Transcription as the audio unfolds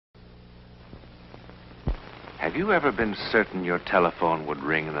Have you ever been certain your telephone would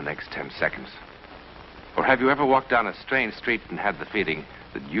ring in the next 10 seconds? Or have you ever walked down a strange street and had the feeling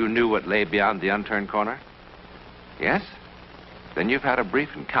that you knew what lay beyond the unturned corner? Yes? Then you've had a brief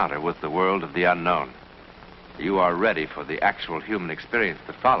encounter with the world of the unknown. You are ready for the actual human experience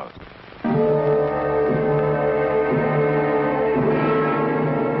that follows.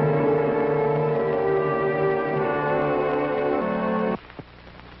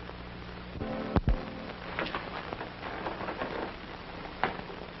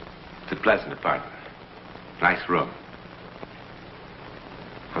 It's a pleasant apartment. Nice room.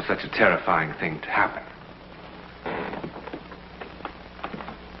 For such a terrifying thing to happen.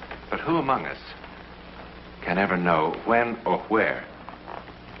 But who among us can ever know when or where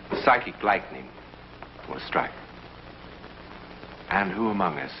psychic lightning will strike? And who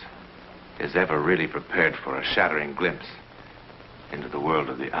among us is ever really prepared for a shattering glimpse into the world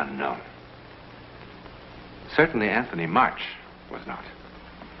of the unknown? Certainly Anthony March was not.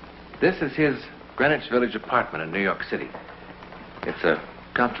 This is his Greenwich Village apartment in New York City. It's a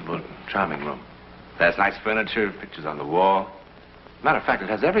comfortable, charming room. It has nice furniture, pictures on the wall. Matter of fact, it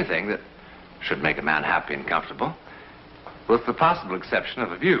has everything that should make a man happy and comfortable, with the possible exception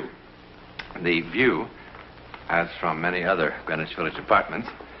of a view. The view, as from many other Greenwich Village apartments,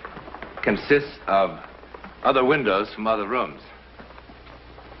 consists of other windows from other rooms.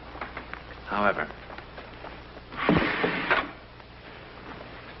 However,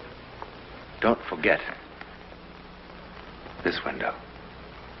 don't forget this window.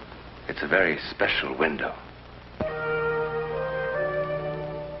 It's a very special window.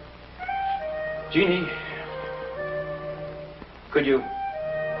 Jeannie, could you...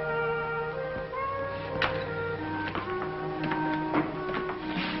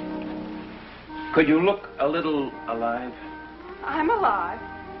 Could you look a little alive? I'm alive.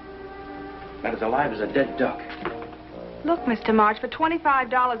 Not as alive as a dead duck. Look, Mr. March, for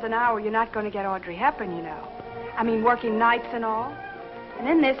 $25 an hour, you're not going to get Audrey Hepburn, you know. I mean, working nights and all. And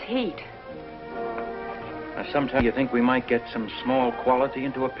in this heat. Now, sometime you think we might get some small quality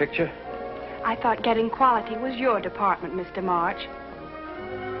into a picture? I thought getting quality was your department, Mr. March.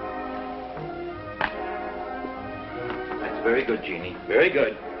 That's very good, Jeannie. Very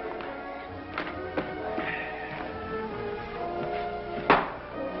good.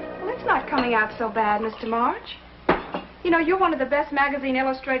 Well, it's not coming out so bad, Mr. March. You know, you're one of the best magazine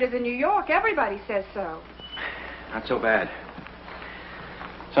illustrators in New York. Everybody says so. Not so bad.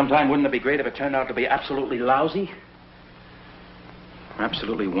 Sometime wouldn't it be great if it turned out to be absolutely lousy?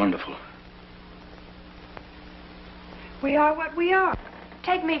 Absolutely wonderful. We are what we are.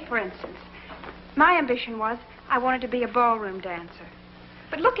 Take me, for instance. My ambition was I wanted to be a ballroom dancer.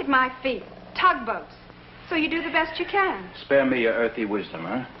 But look at my feet. Tugboats. So you do the best you can. Spare me your earthy wisdom,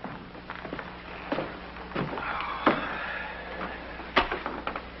 huh?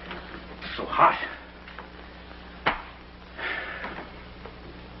 So hot.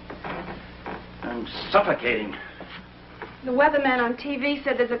 I'm suffocating. The weatherman on TV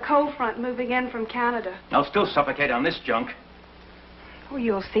said there's a cold front moving in from Canada. I'll still suffocate on this junk. Oh,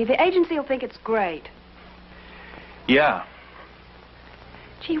 you'll see. The agency will think it's great. Yeah.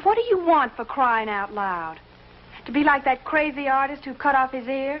 Gee, what do you want, for crying out loud? To be like that crazy artist who cut off his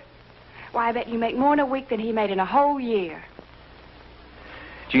ear? Why, I bet you make more in a week than he made in a whole year.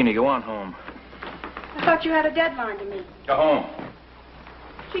 Jeannie, go on home. I thought you had a deadline to meet. Go home.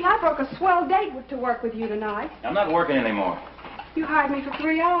 Gee, I broke a swell date to work with you tonight. I'm not working anymore. You hired me for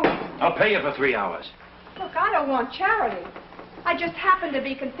 3 hours. I'll pay you for 3 hours. Look, I don't want charity. I just happen to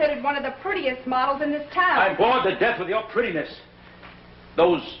be considered one of the prettiest models in this town. I'm bored to death with your prettiness.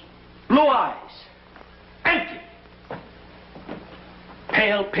 Those blue eyes. Empty.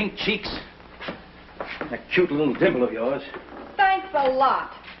 Pale pink cheeks. That cute little dimple of yours. Thanks a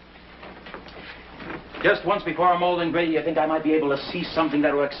lot. Just once before I'm old and gray, you think I might be able to see something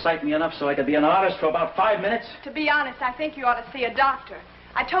that will excite me enough so I could be an artist for about 5 minutes? To be honest, I think you ought to see a doctor.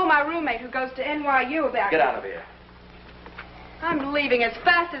 I told my roommate who goes to NYU about it. Get out of here. I'm leaving as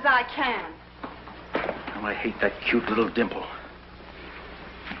fast as I can. Oh, I hate that cute little dimple.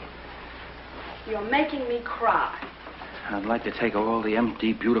 You're making me cry. I'd like to take all the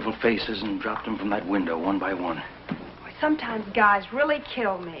empty, beautiful faces and drop them from that window one by one. Sometimes guys really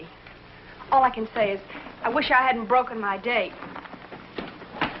kill me. All I can say is, I wish I hadn't broken my date.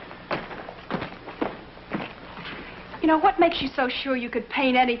 You know, what makes you so sure you could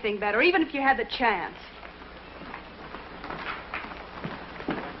paint anything better, even if you had the chance?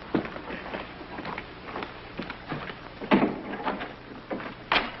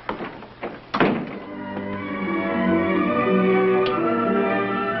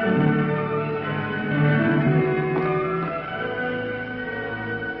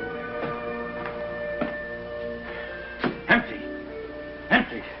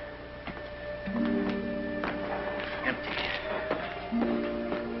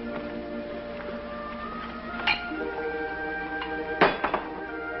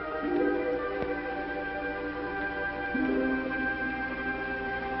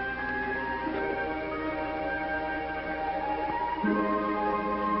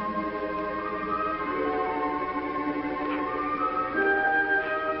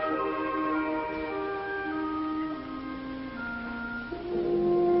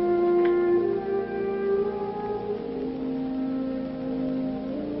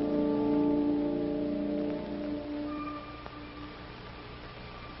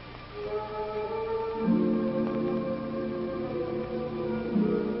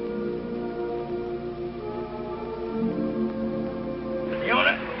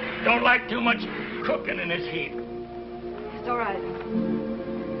 don't like too much cooking in this heat. It's all right.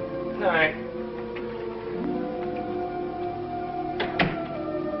 All right.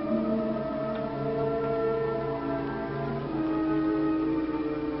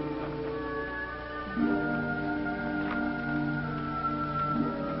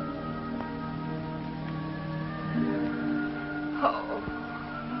 Oh.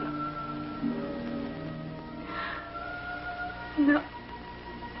 No.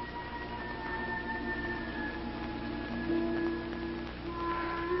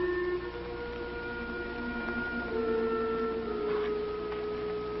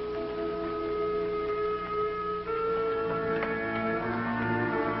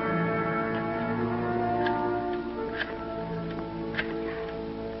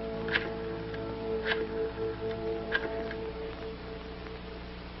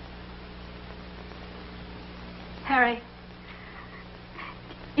 Harry.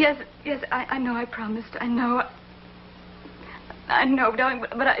 Yes, I know I promised. I know, darling,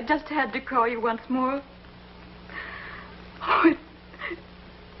 but I just had to call you once more. Oh,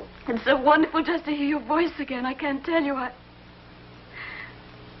 it's so wonderful just to hear your voice again. I can't tell you.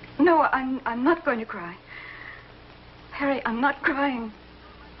 No, I'm not going to cry. Harry, I'm not crying.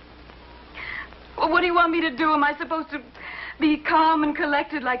 Well, what do you want me to do? Am I supposed to be calm and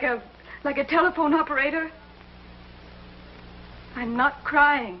collected like a telephone operator? I'm not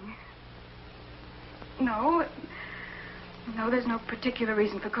crying. No, there's no particular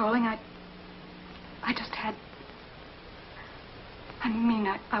reason for calling. I just had...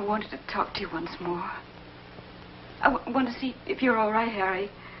 I wanted to talk to you once more. I want to see if you're all right, Harry.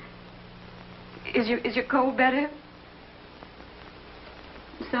 Is your cold better?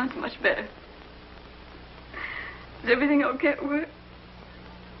 It sounds much better. Is everything okay at work?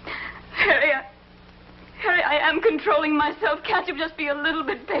 Harry, I am controlling myself. Can't you just be a little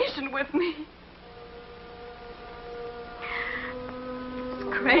bit patient with me? It's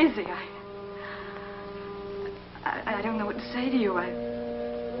crazy. I don't know what to say to you.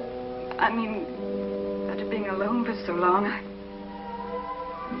 After being alone for so long,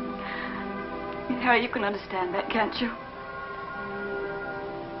 Harry, you can understand that, can't you?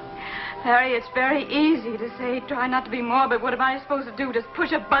 Harry, it's very easy to say, try not to be morbid. What am I supposed to do? Just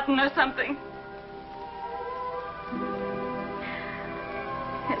push a button or something?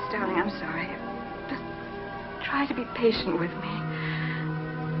 Yes, darling, I'm sorry. Just try to be patient with me.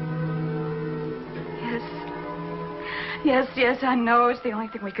 Yes, I know. It's the only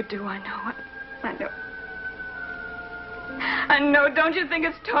thing we could do. I know. I know. Don't you think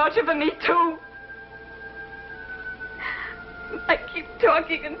it's torture for me, too? I keep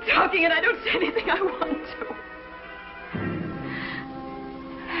talking and talking, and I don't say anything I want to.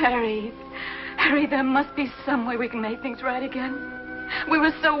 Harry, there must be some way we can make things right again. We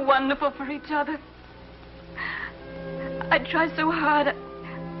were so wonderful for each other. I'd try so hard.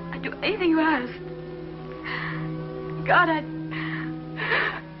 I'd do anything you asked. God,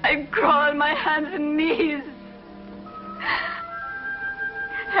 I'd crawl on my hands and knees.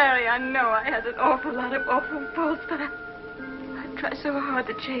 Harry, I know I had an awful lot of awful faults, but I'd try so hard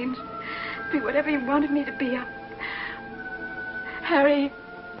to change. Be whatever you wanted me to be. Harry,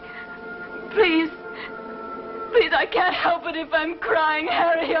 please, I can't help it if I'm crying.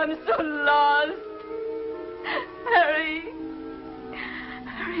 Harry, I'm so lost. Harry,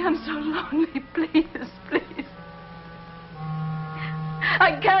 I'm so lonely. Please.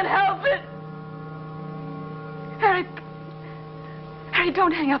 I can't help it. Harry,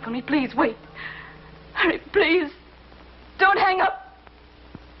 don't hang up on me, please. Wait. Harry, please. Don't hang up.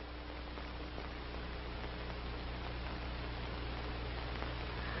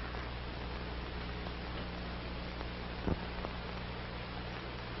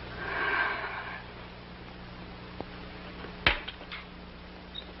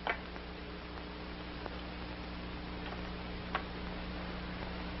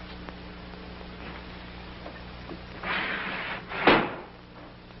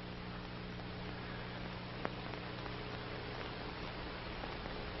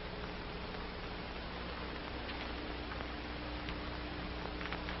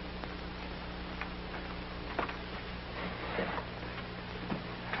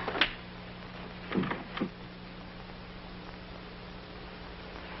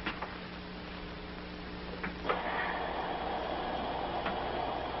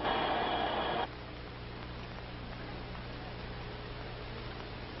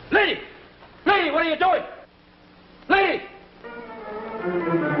 Lady, what are you doing? Lady!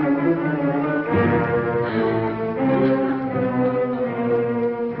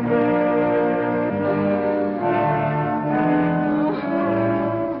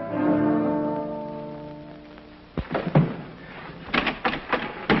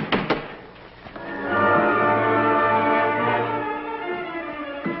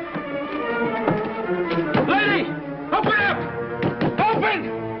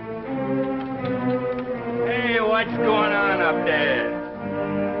 What's going on up there?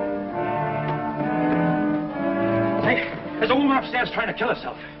 Hey, there's a woman upstairs trying to kill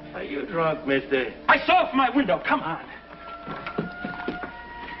herself. Are you drunk, mister? I saw it from my window. Come on.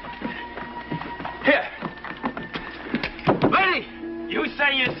 Here. Lady! You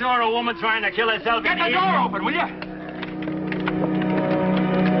say you saw a woman trying to kill herself Get in the here? door open, will you?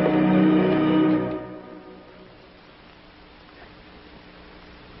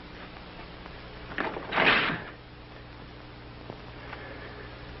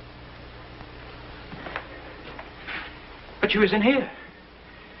 But she was in here.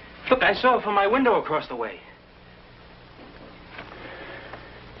 Look, I saw her from my window across the way.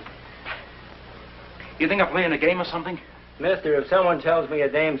 You think I'm playing a game or something? Mister, if someone tells me a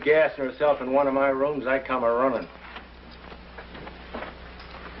dame's gassing herself in one of my rooms, I come a-running.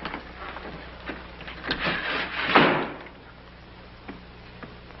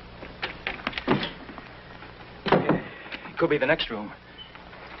 It could be the next room.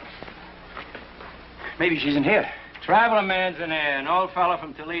 Maybe she's in here. Traveling man's in there, an old fella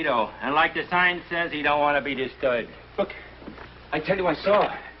from Toledo. And like the sign says, he don't want to be disturbed. Look, I tell you I saw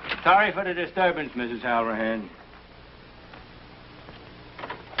her. Sorry for the disturbance, Mrs. Halverhan.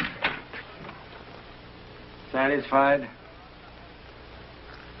 Satisfied?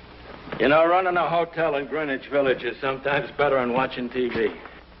 You know, running a hotel in Greenwich Village is sometimes better than watching TV.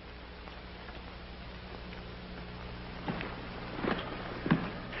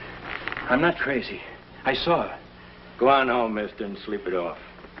 I'm not crazy. I saw her. Go on home, mister, and sleep it off.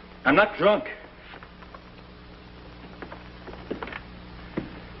 I'm not drunk.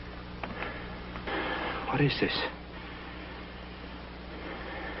 What is this?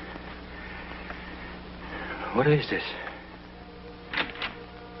 What is this?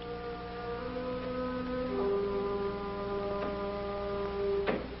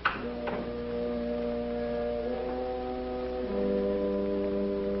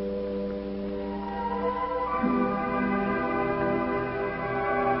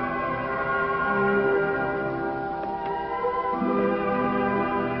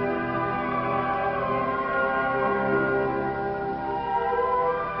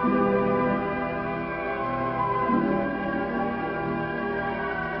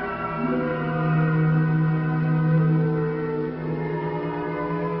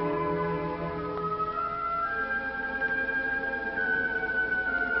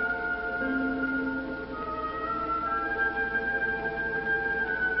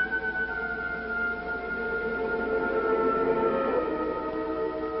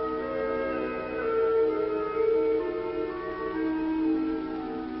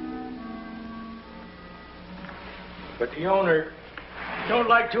 But the owner don't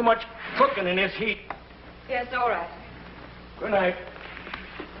like too much cooking in this heat. Yes, all right. Good night.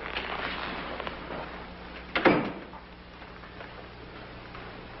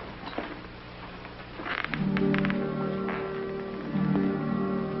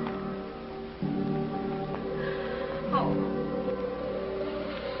 Oh,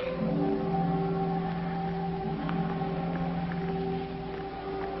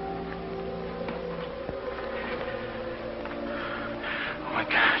 my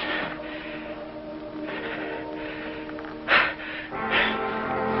God.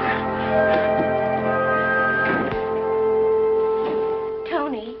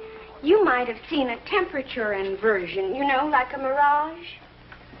 Tony, you might have seen a temperature inversion, you know, like a mirage.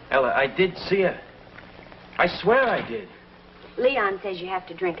 Ella, I did see her. I swear I did. Leon says you have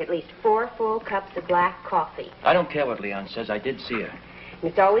to drink at least 4 full cups of black coffee. I don't care what Leon says. I did see her. And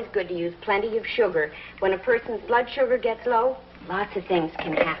it's always good to use plenty of sugar. When a person's blood sugar gets low, lots of things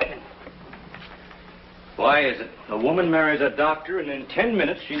can happen. Why is it? A woman marries a doctor, and in 10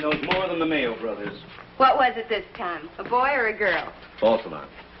 minutes she knows more than the Mayo brothers. What was it this time, a boy or a girl? False alarm.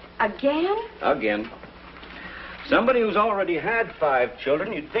 Again? Again. Somebody who's already had 5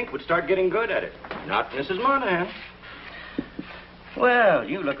 children you'd think would start getting good at it. Not Mrs. Monahan. Well,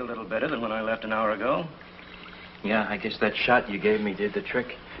 you look a little better than when I left an hour ago. Yeah, I guess that shot you gave me did the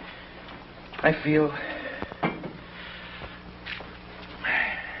trick. I feel...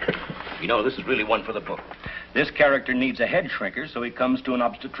 You know, this is really one for the book. This character needs a head shrinker, so he comes to an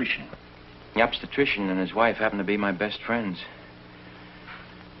obstetrician. The obstetrician and his wife happen to be my best friends.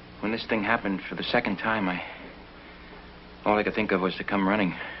 When this thing happened for the second time, all I could think of was to come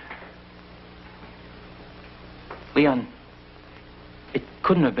running. Leon, it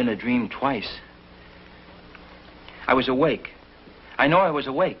couldn't have been a dream twice. I was awake. I know I was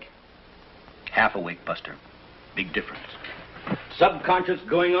awake. Half awake, Buster. Big difference. Subconscious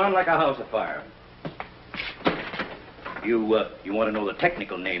going on like a house afire. You want to know the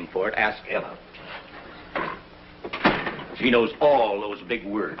technical name for it? Ask Ella. He knows all those big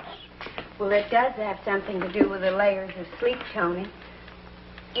words. Well, it does have something to do with the layers of sleep, Tony.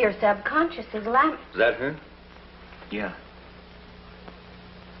 Your subconscious is lamp. Is that her? Yeah.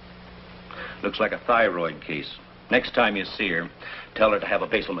 Looks like a thyroid case. Next time you see her, tell her to have a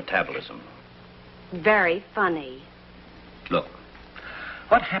basal metabolism. Very funny. Look,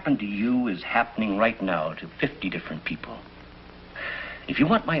 what happened to you is happening right now to 50 different people. If you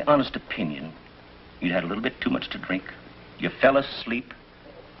want my honest opinion, you had a little bit too much to drink, you fell asleep,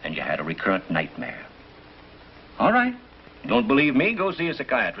 and you had a recurrent nightmare. All right. You don't believe me? Go see a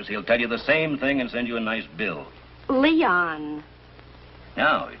psychiatrist. He'll tell you the same thing and send you a nice bill. Leon.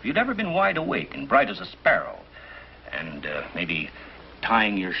 Now, if you'd ever been wide awake and bright as a sparrow, and maybe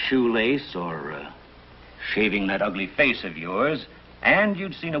tying your shoelace or shaving that ugly face of yours, and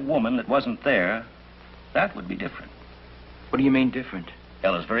you'd seen a woman that wasn't there, that would be different. What do you mean different?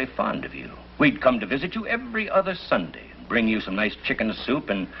 Ella's very fond of you. We'd come to visit you every other Sunday and bring you some nice chicken soup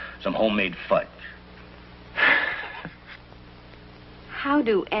and some homemade fudge. How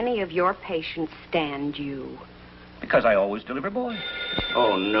do any of your patients stand you? Because I always deliver boys.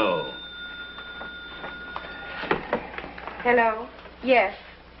 Oh, no. Hello? Yes.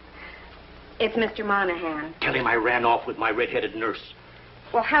 It's Mr. Monahan. Tell him I ran off with my red-headed nurse.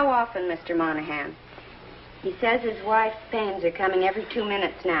 Well, how often, Mr. Monahan? He says his wife's pains are coming every 2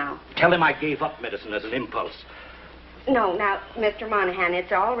 minutes now. Tell him I gave up medicine as an impulse. No, now, Mr. Monahan,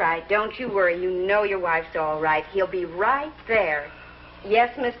 it's all right. Don't you worry. You know your wife's all right. He'll be right there.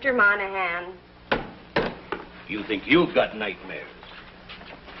 Yes, Mr. Monahan. You think you've got nightmares.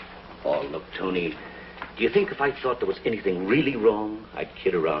 Oh, look, Tony, do you think if I thought there was anything really wrong, I'd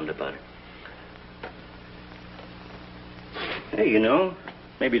kid around about it? Hey, you know,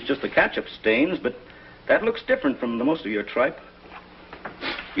 maybe it's just the ketchup stains, but that looks different from the most of your tripe.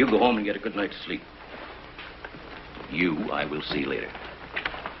 You go home and get a good night's sleep. You, I will see later.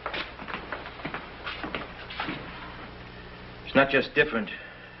 It's not just different.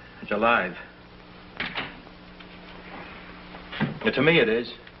 It's alive. Yeah, to me it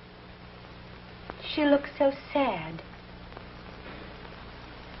is. She looks so sad.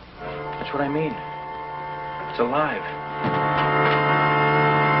 That's what I mean. It's alive.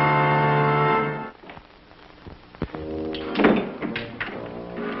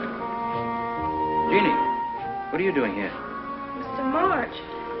 Jeannie, what are you doing here? Mr. March,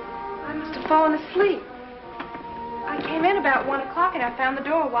 I must have fallen asleep. I came in about 1 o'clock and I found the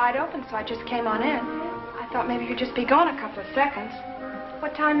door wide open, so I just came on in. I thought maybe you'd just be gone a couple of seconds.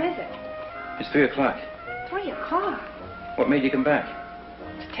 What time is it? It's 3 o'clock. 3 o'clock? What made you come back?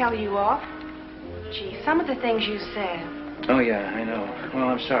 To tell you off. Gee, some of the things you said. Oh, yeah, I know. Well,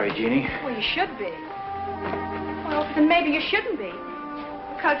 I'm sorry, Jeannie. Well, you should be. Well, then maybe you shouldn't be.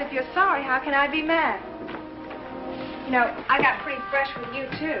 Because if you're sorry, how can I be mad? You know, I got pretty fresh with you,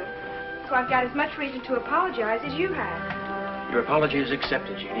 too. So I've got as much reason to apologize as you have. Your apology is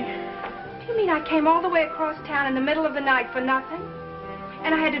accepted, Jeannie. Do you mean I came all the way across town in the middle of the night for nothing?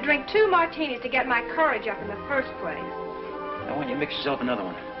 And I had to drink 2 martinis to get my courage up in the first place. Now, why don't you mix yourself another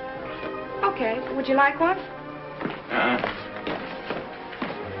one? Okay, would you like one? Uh-uh.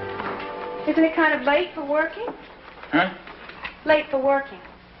 Isn't it kind of late for working? Huh? Late for working.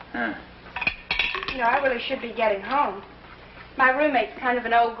 Huh. You know, I really should be getting home. My roommate's kind of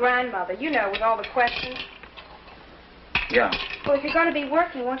an old grandmother, you know, with all the questions. Yeah. Well, if you're going to be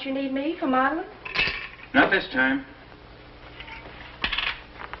working, won't you need me for modeling? Not this time.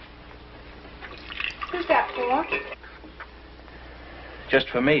 Who's that for? Just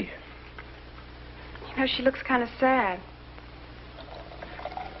for me. You know, she looks kind of sad.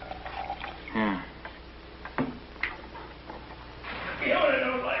 You know what I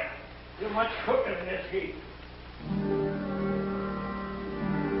don't like? Too much cooking in this heat.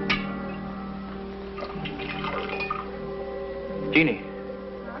 Jeannie.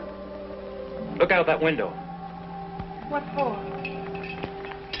 Look out that window. What for?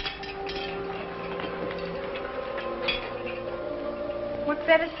 What's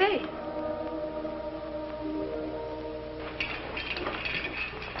there to see?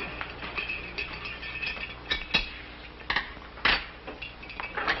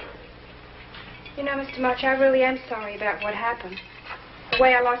 You know, Mr. March, I really am sorry about what happened. The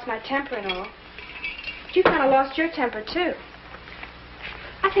way I lost my temper and all. But you kind of lost your temper, too.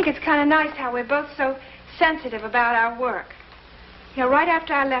 I think it's kind of nice how we're both so sensitive about our work. You know, right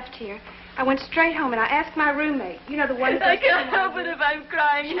after I left here, I went straight home and I asked my roommate, you know, the one that... I can't help it if I'm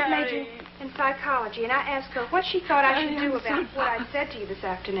crying, She's majoring in psychology, and I asked her what she thought I should do about what I said to you this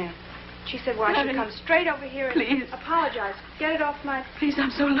afternoon. She said, well, I should come straight over here and apologize. Get it off my... Please,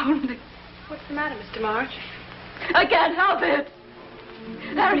 I'm so lonely. What's the matter, Mr. March? I can't help it.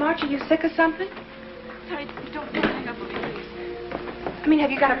 Mr. March, are you sick or something? Harry, don't hang up on me, please. I mean,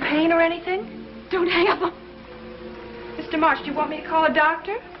 have you got a pain or anything? Don't hang up on... Mr. March, do you want me to call a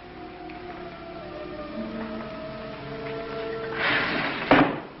doctor?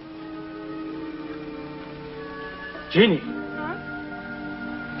 Jeannie. Huh?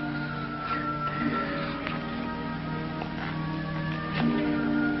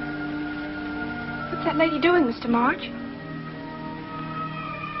 What's that lady doing, Mr. March?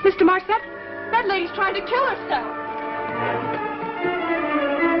 Mr. March, that lady's trying to kill herself.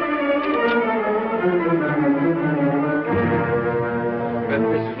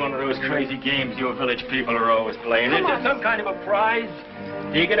 This is one of those crazy games you village people are always playing. Is there some kind of a prize?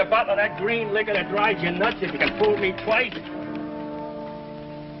 Do you get a bottle of that green liquor that drives you nuts if you can fool me twice?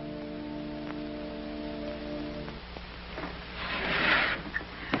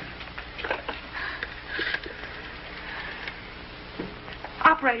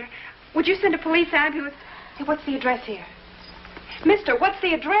 Operator, would you send a police ambulance? Hey, what's the address here? Mister, what's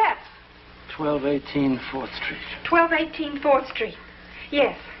the address? 1218 4th Street. 1218 4th Street.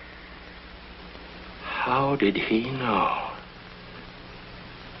 Yes. How did he know?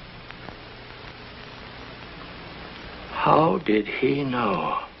 How did he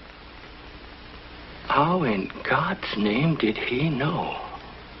know? How in God's name did he know?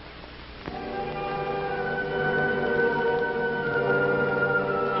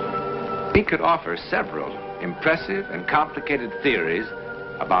 He could offer several impressive and complicated theories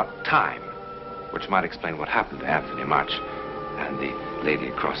about time, which might explain what happened to Anthony March and the lady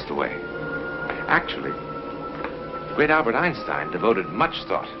across the way. Actually, the great Albert Einstein devoted much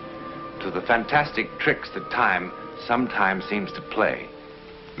thought to the fantastic tricks that time sometimes seems to play,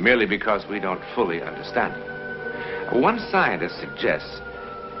 merely because we don't fully understand it. One scientist suggests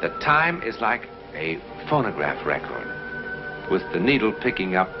that time is like a phonograph record, with the needle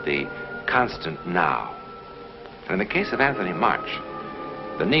picking up the constant now. And in the case of Anthony March,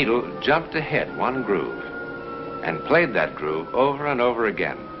 the needle jumped ahead one groove and played that groove over and over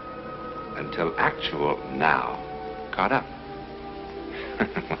again until actual now caught up.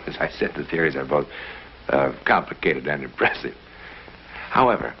 As I said, the theories are both complicated and impressive.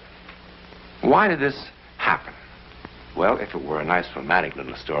 However, why did this happen? Well, if it were a nice romantic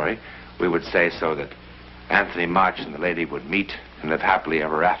little story, we would say so that Anthony March and the lady would meet and live happily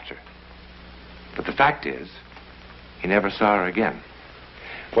ever after. But the fact is, he never saw her again.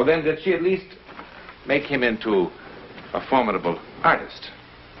 Well, then, did she at least make him into a formidable artist?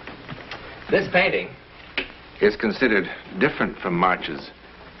 This painting is considered different from March's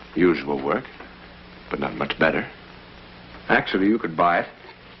usual work, but not much better. Actually, you could buy it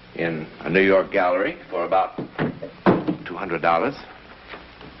in a New York gallery for about $200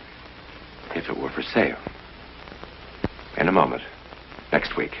 if it were for sale. In a moment.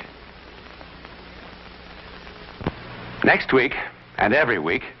 Next week. Next week, and every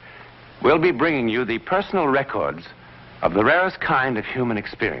week, we'll be bringing you the personal records of the rarest kind of human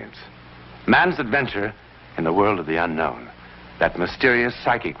experience. Man's adventure in the world of the unknown. That mysterious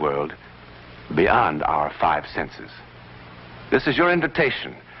psychic world beyond our five senses. This is your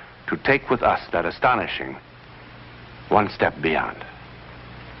invitation to take with us that astonishing one step beyond.